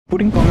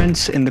Putting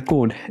comments in the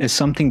code is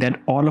something that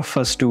all of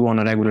us do on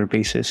a regular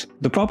basis.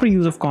 The proper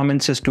use of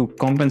comments is to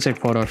compensate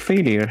for our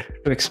failure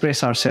to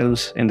express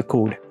ourselves in the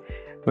code.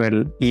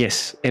 Well,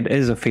 yes, it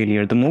is a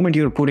failure. The moment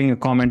you're putting a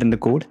comment in the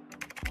code,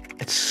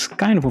 it's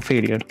kind of a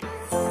failure.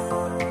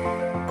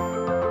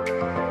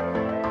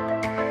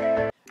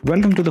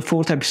 Welcome to the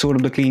 4th episode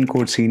of the Clean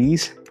Code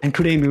series, and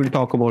today we will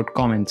talk about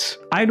comments.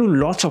 I do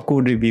lots of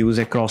code reviews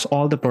across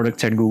all the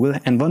products at Google,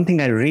 and one thing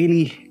I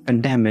really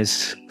condemn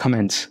is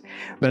comments.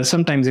 Well,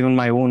 sometimes even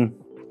my own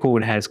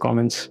code has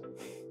comments,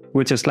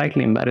 which is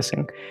slightly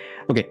embarrassing.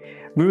 Okay,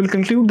 we will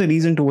conclude the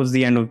reason towards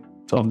the end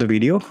of the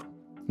video.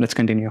 Let's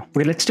continue.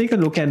 Okay, let's take a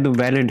look at the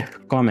valid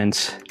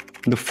comments.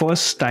 The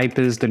first type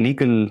is the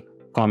legal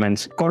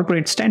comments.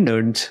 Corporate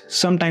standards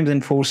sometimes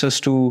enforce us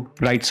to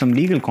write some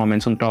legal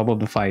comments on top of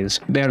the files.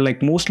 They are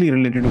like mostly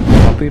related to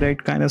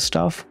copyright kind of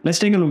stuff. Let's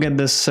take a look at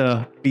this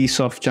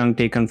piece of chunk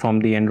taken from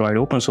the Android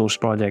open source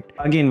project.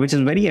 Again, which is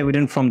very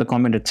evident from the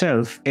comment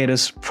itself. It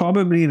is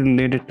probably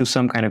related to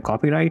some kind of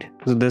copyright.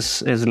 So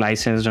this is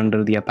licensed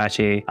under the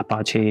Apache,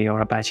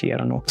 I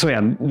don't know. So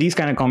yeah, these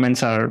kind of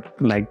comments are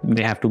like,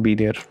 they have to be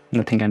there.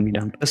 Nothing can be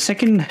done. The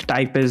second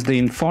type is the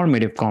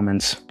informative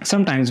comments.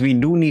 Sometimes we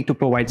do need to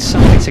provide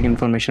some basic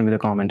information with a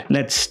comment.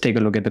 Let's take a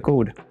look at the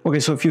code. Okay,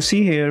 so if you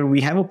see here,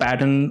 we have a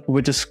pattern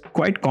which is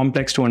quite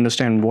complex to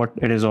understand what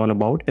it is all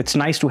about. It's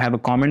nice to have a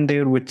comment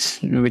there which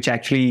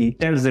actually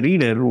tells the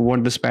reader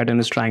what this pattern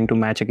is trying to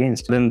match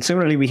against. Then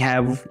similarly, we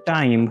have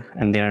time,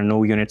 and there are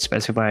no units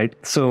specified.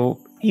 So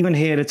even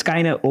here, it's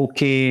kind of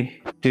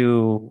okay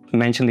to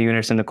mention the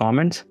units in the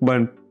comments,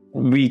 but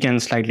we can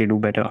slightly do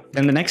better.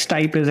 Then the next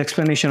type is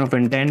explanation of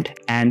intent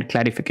and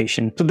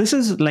clarification. So this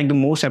is like the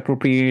most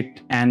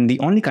appropriate and the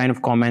only kind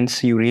of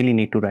comments you really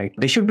need to write.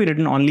 They should be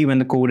written only when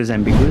the code is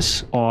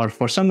ambiguous or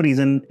for some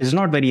reason it's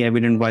not very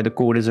evident why the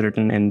code is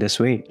written in this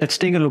way. Let's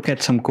take a look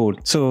at some code.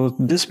 So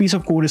this piece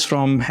of code is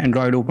from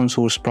Android open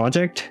source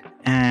project,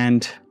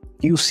 and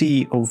you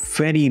see a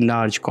very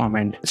large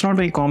comment. It's not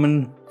very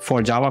common for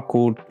Java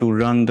code to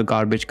run the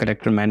garbage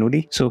collector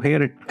manually. So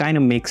here it kind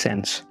of makes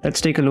sense.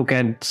 Let's take a look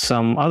at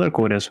some other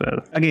code as well.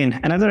 Again,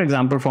 another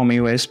example from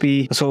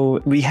AOSP.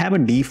 So we have a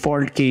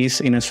default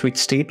case in a switch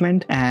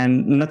statement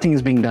and nothing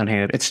is being done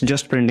here. It's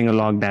just printing a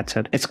log, that's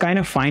it. It's kind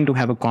of fine to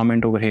have a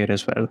comment over here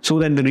as well, so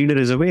that the reader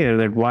is aware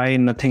that why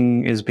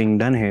nothing is being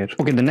done here.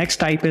 Okay, the next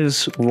type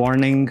is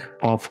warning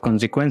of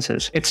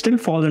consequences. It still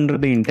falls under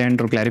the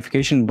intent or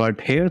clarification, but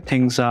here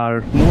things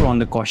are more on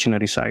the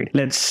cautionary side.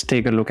 Let's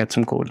take a look at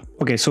some code.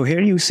 Okay, so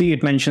here you see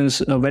it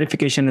mentions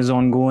verification is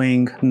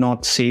ongoing,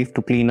 not safe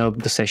to clean up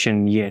the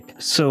session yet.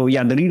 So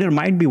yeah, the reader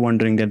might be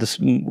wondering that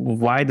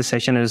why the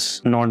session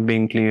is not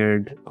being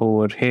cleared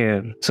over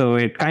here. So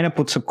it kind of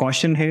puts a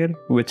caution here,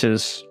 which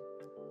is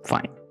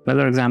fine.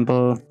 Another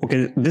example.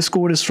 Okay, this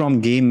code is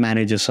from game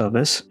manager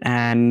service,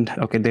 and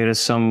okay, there is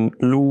some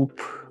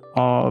loop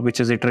which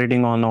is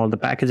iterating on all the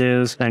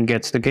packages and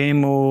gets the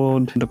game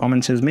mode. The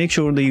comment says make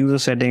sure the user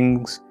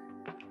settings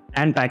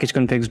and package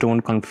configs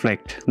don't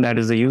conflict. That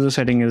is, the user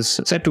setting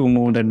is set to a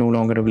mode that no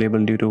longer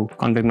available due to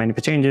config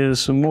manager changes.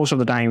 So most of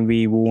the time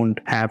we won't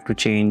have to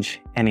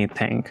change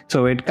anything.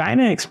 So it kind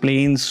of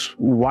explains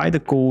why the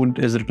code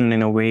is written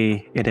in a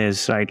way it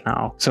is right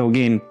now. So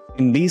again,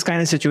 in these kind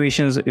of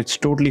situations, it's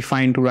totally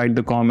fine to write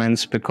the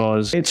comments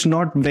because it's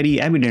not very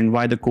evident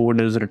why the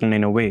code is written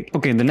in a way.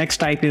 Okay, the next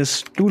type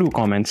is to-do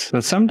comments.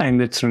 So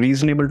sometimes it's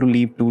reasonable to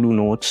leave to-do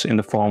notes in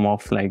the form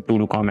of like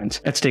to-do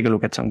comments. Let's take a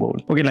look at some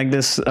code. Okay, like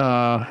this,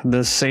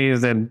 this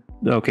says that,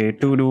 okay,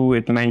 to-do,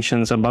 it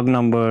mentions a bug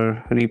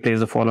number,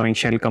 replace the following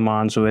shell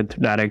commands with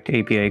direct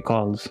API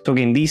calls. So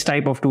again, these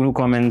type of to-do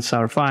comments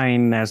are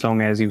fine as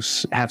long as you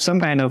have some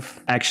kind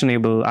of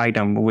actionable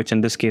item, which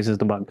in this case is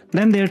the bug.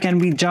 Then there can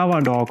be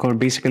Java doc, or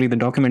basically the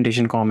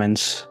documentation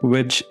comments,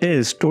 which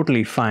is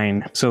totally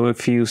fine. So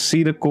if you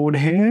see the code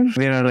here,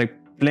 there are like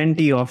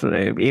plenty of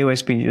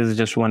AOSP is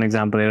just one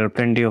example. There are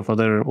plenty of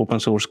other open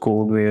source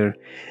code where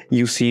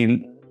you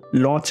see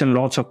lots and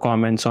lots of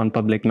comments on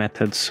public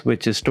methods,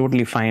 which is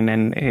totally fine.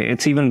 And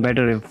it's even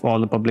better if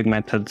all the public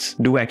methods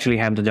do actually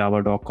have the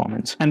Java doc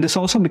comments. And this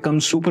also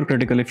becomes super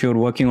critical if you're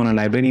working on a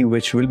library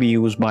which will be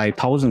used by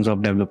thousands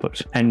of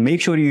developers. And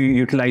make sure you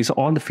utilize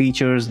all the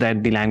features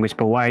that the language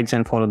provides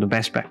and follow the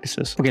best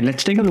practices. Okay,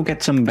 let's take a look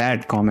at some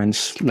bad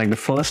comments. Like the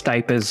first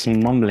type is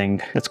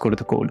mumbling. Let's go to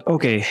the code.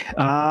 Okay,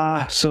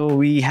 so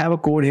we have a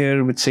code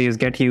here which says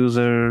get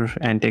user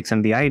and takes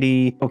in the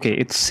ID. Okay,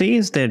 it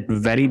says that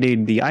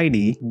validate the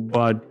ID,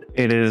 but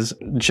it is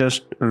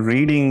just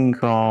reading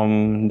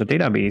from the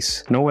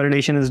database. No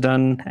validation is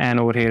done, and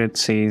over here it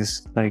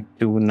says like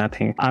do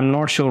nothing. I'm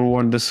not sure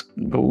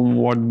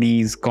what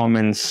these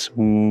comments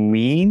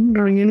mean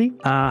really.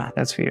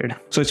 That's weird.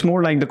 So it's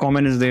more like the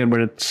comment is there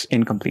but it's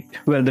incomplete.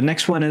 Well, the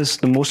next one is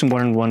the most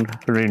important one,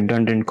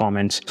 redundant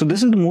comments. So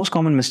this is the most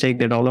common mistake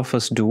that all of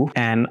us do,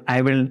 and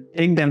I will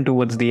take them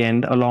towards the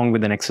end along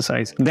with an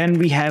exercise. Then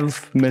we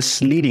have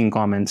misleading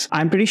comments.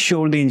 I'm pretty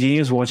sure the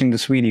engineers watching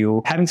this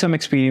video having some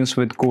experience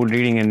with code code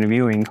reading and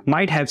reviewing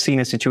might have seen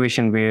a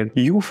situation where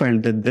you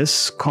felt that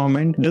this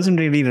comment doesn't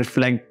really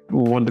reflect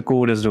what the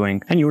code is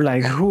doing. And you're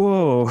like,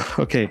 whoa,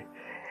 okay.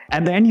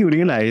 At the end, you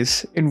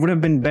realize it would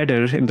have been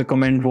better if the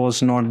comment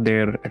was not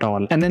there at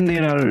all. And then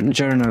there are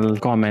journal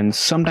comments.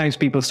 Sometimes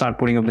people start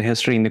putting up the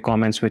history in the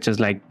comments, which is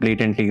like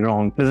blatantly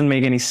wrong. Doesn't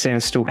make any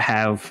sense to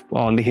have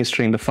all the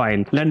history in the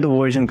file. Let the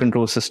version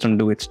control system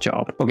do its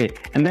job. Okay,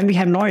 and then we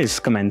have noise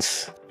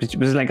comments, which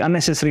is like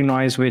unnecessary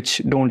noise, which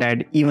don't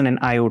add even an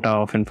iota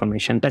of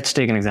information. Let's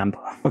take an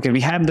example. Okay, we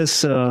have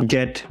this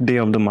get day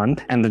of the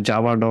month, and the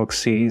Java doc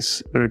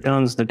says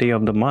returns the day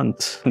of the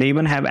month. They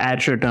even have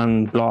at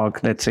return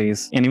block that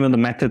says, and even the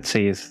method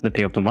says the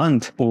day of the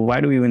month. Well,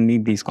 why do we even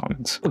need these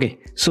comments? Okay,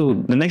 so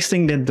the next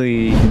thing that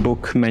the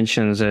book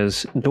mentions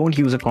is don't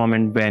use a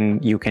comment when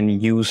you can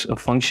use a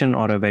function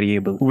or a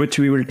variable, which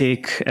we will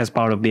take as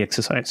part of the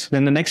exercise.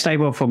 Then the next type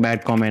of a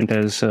bad comment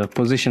is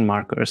position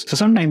markers. So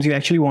sometimes you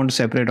actually want to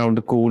separate out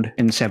the code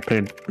in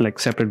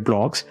separate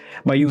blocks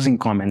by using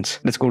comments.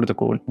 Let's go to the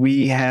code.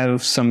 We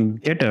have some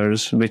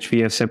getters which we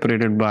have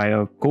separated by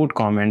a code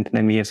comment.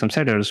 Then we have some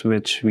setters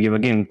which we have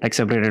again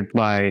separated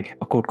by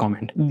a code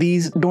comment.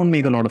 These don't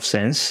make a lot of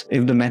sense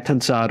if the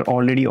methods are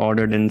already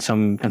ordered in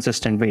some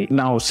consistent way.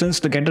 Now, since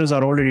the getters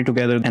are already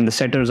together and the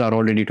setters are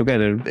already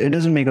together, it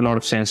doesn't make a lot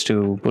of sense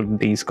to put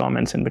these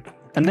comments in between.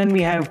 And then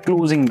we have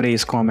closing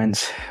brace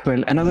comments.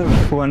 Well, another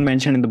one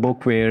mentioned in the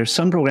book where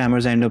some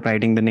programmers end up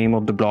writing the name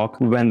of the block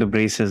when the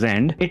braces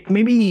end. It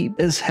maybe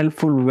is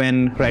helpful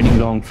when writing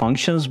long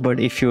functions, but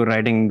if you're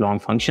writing long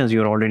functions,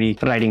 you're already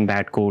writing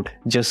bad code.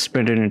 Just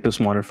split it into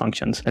smaller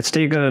functions. Let's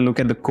take a look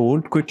at the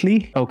code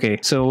quickly. Okay,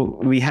 so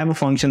we have a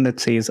function that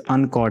says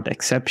uncaught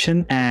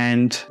exception,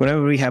 and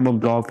whenever we have a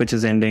block which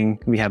is ending,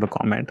 we have a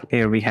comment.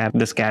 Here we have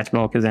this catch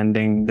block is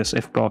ending, this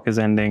if block is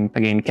ending,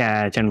 again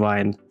catch and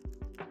while.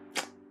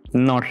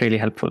 Not really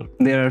helpful.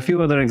 There are a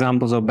few other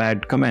examples of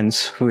bad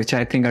comments which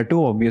I think are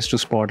too obvious to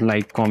spot,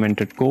 like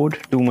commented code,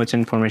 too much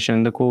information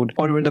in the code,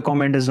 or where the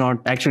comment is not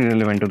actually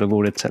relevant to the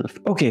code itself.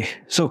 Okay,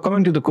 so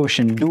coming to the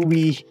question, do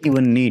we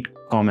even need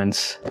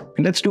comments?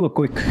 Let's do a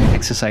quick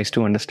exercise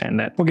to understand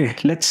that. Okay,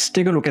 let's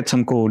take a look at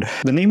some code.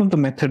 The name of the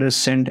method is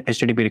send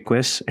HTTP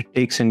request. It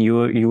takes in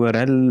your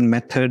URL,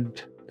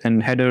 method,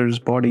 and headers,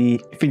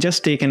 body. If we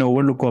just take an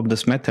overlook of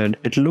this method,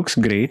 it looks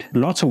great.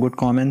 Lots of good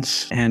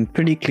comments and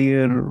pretty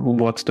clear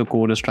what the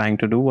code is trying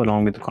to do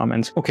along with the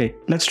comments. Okay,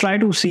 let's try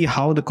to see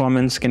how the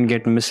comments can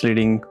get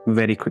misleading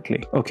very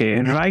quickly.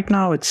 Okay, right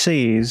now it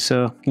says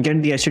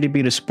get the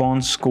HTTP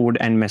response code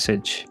and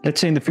message. Let's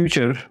say in the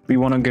future, we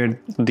want to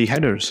get the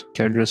headers,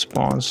 get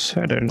response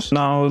headers.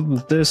 Now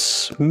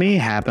this may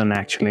happen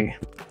actually.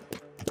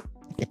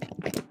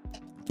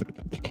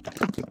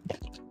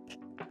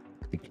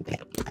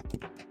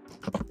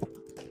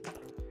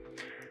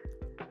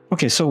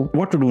 Okay, so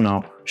what to do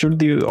now? Should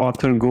the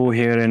author go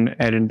here and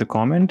edit the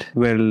comment?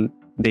 Well,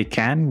 they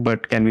can,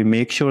 but can we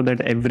make sure that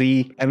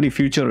every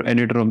future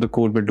editor of the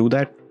code will do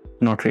that?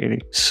 Not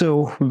really.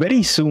 So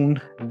very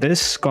soon,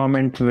 this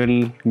comment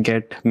will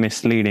get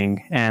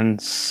misleading, and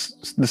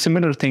the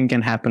similar thing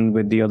can happen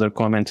with the other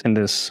comments in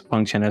this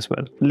function as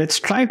well. Let's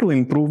try to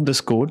improve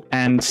this code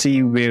and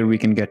see where we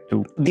can get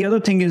to. The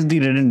other thing is the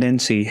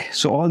redundancy.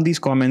 So all these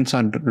comments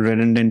are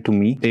redundant to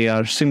me. They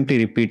are simply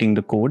repeating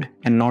the code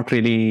and not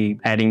really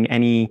adding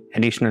any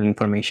additional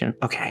information.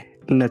 Okay.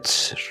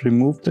 Let's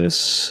remove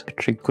this.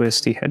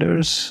 Request the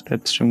headers.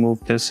 Let's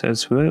remove this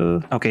as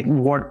well. Okay,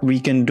 what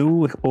we can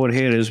do over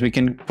here is we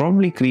can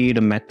probably create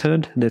a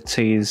method that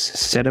says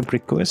setup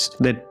request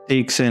that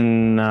takes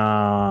in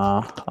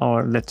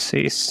or let's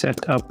say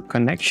setup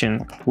connection,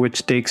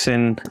 which takes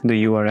in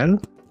the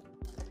URL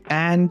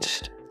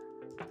and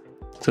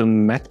the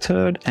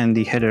method and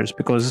the headers,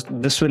 because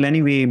this will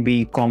anyway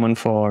be common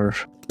for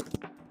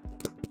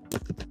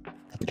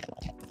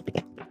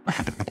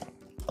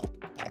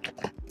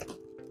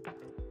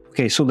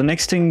Okay, so the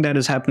next thing that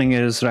is happening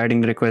is writing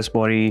the request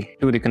body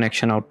to the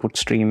connection output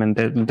stream, and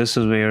this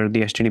is where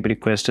the HTTP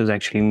request is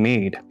actually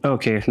made.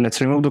 Okay, let's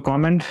remove the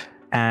comment,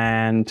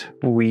 and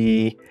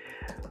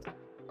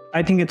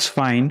I think it's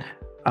fine.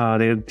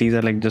 These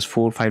are like just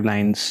 4 or 5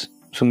 lines,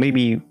 so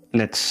maybe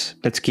let's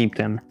keep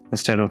them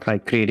instead of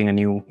like creating a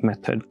new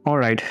method. All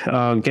right,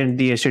 get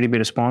the HTTP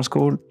response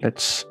code.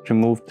 Let's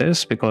remove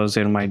this because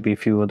there might be a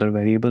few other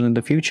variables in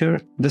the future.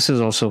 This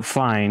is also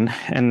fine.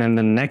 And then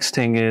the next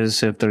thing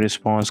is if the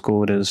response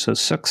code is a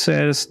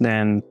success,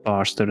 then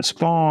parse the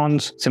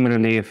response.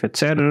 Similarly, if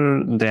it's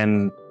error,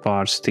 then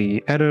parse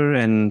the error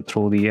and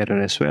throw the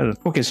error as well.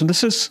 Okay, so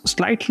this is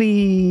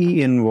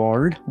slightly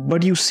involved,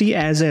 but you see,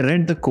 as I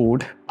read the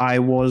code, I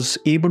was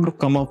able to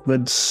come up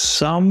with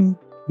some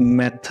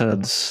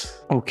methods.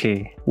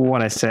 Okay,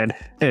 what I said,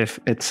 if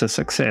it's a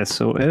success.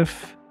 So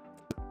if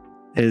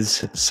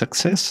is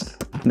success,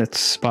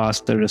 let's pass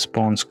the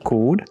response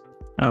code.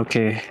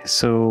 Okay,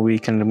 so we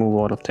can remove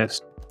all of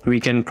this. We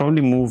can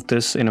probably move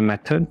this in a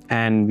method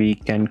and we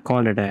can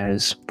call it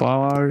as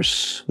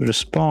parse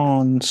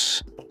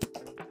response.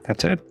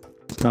 That's it.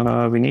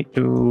 We need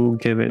to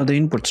give it the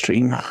input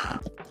stream.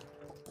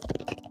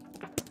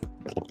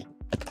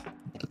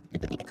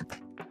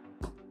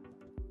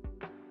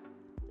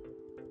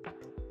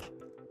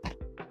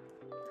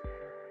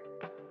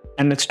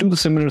 And let's do the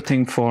similar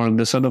thing for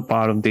this other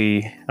part of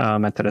the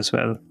method as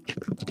well.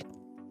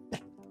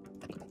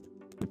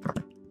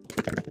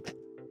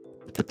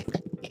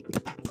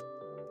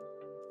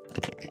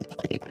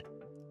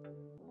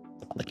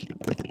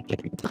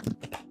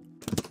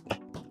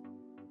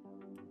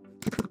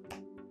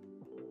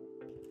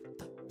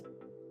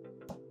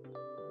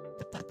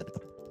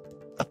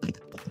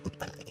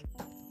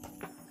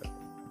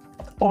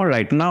 All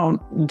right, now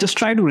just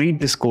try to read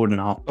this code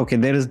now. Okay,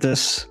 there is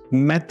this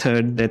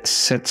method that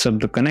sets up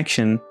the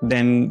connection.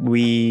 Then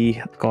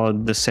we call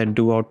the set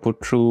do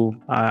output true.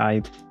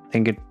 I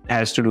think it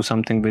has to do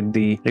something with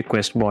the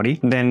request body.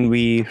 Then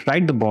we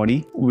write the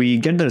body, we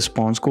get the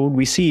response code,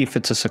 we see if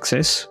it's a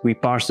success, we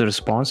parse the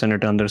response and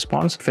return the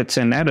response. If it's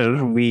an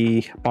error,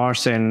 we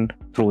parse and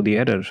throw the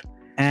error.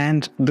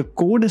 And the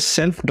code is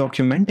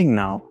self-documenting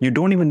now. You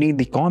don't even need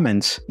the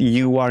comments.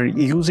 You are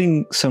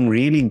using some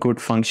really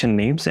good function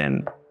names,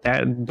 and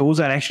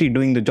those are actually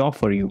doing the job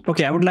for you.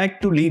 Okay, I would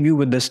like to leave you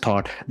with this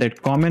thought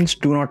that comments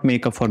do not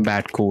make up for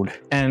bad code.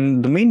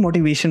 And the main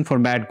motivation for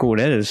bad code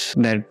is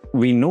that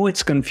we know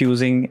it's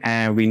confusing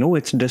and we know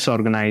it's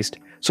disorganized.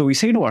 So we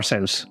say to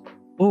ourselves,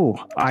 oh,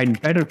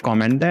 I'd better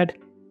comment that.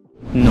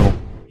 No.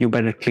 You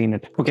better clean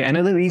it. Okay,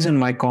 another reason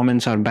why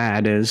comments are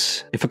bad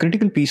is if a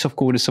critical piece of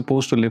code is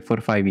supposed to live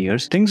for 5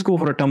 years, things go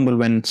for a tumble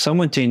when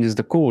someone changes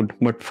the code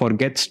but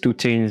forgets to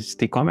change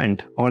the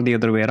comment, or the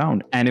other way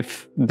around. And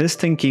if this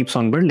thing keeps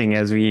on building,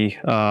 as we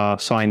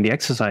saw in the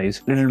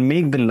exercise, it'll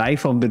make the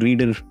life of the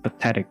reader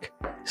pathetic.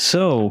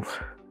 So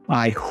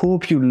I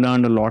hope you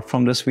learned a lot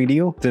from this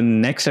video. The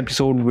next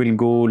episode will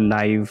go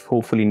live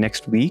hopefully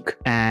next week.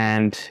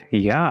 And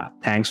yeah,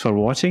 thanks for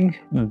watching.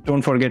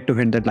 Don't forget to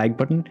hit that like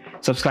button.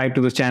 Subscribe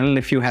to the channel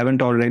if you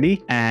haven't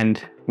already. And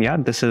yeah,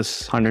 this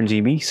is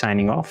 100GB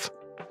signing off.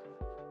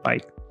 Bye.